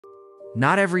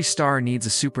Not every star needs a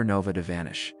supernova to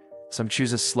vanish. Some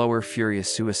choose a slower, furious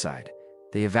suicide.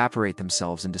 They evaporate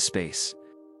themselves into space.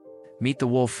 Meet the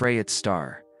Rayet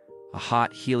star, a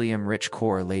hot, helium-rich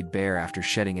core laid bare after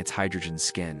shedding its hydrogen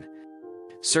skin.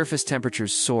 Surface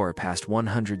temperatures soar past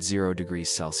 100 degrees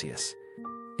Celsius,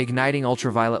 igniting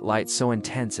ultraviolet light so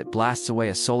intense it blasts away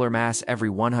a solar mass every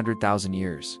 100,000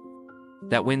 years.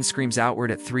 That wind screams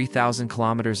outward at 3,000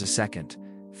 kilometers a second,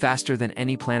 faster than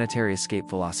any planetary escape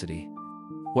velocity.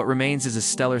 What remains is a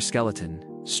stellar skeleton,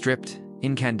 stripped,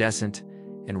 incandescent,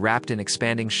 and wrapped in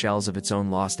expanding shells of its own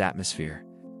lost atmosphere.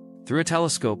 Through a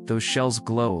telescope, those shells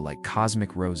glow like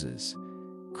cosmic roses,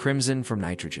 crimson from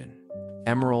nitrogen,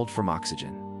 emerald from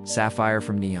oxygen, sapphire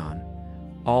from neon,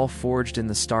 all forged in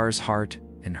the star's heart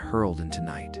and hurled into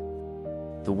night.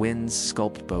 The winds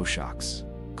sculpt bow shocks,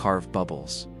 carve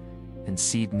bubbles, and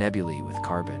seed nebulae with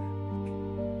carbon,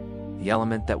 the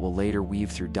element that will later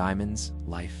weave through diamonds,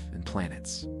 life, and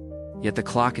planets. Yet the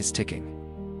clock is ticking.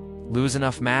 Lose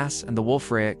enough mass, and the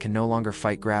Rayet can no longer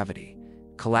fight gravity,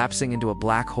 collapsing into a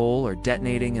black hole or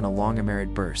detonating in a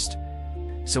long-emerald burst.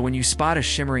 So when you spot a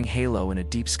shimmering halo in a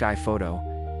deep sky photo,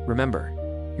 remember,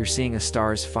 you're seeing a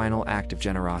star's final act of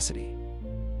generosity,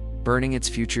 burning its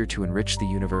future to enrich the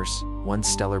universe, one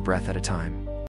stellar breath at a time.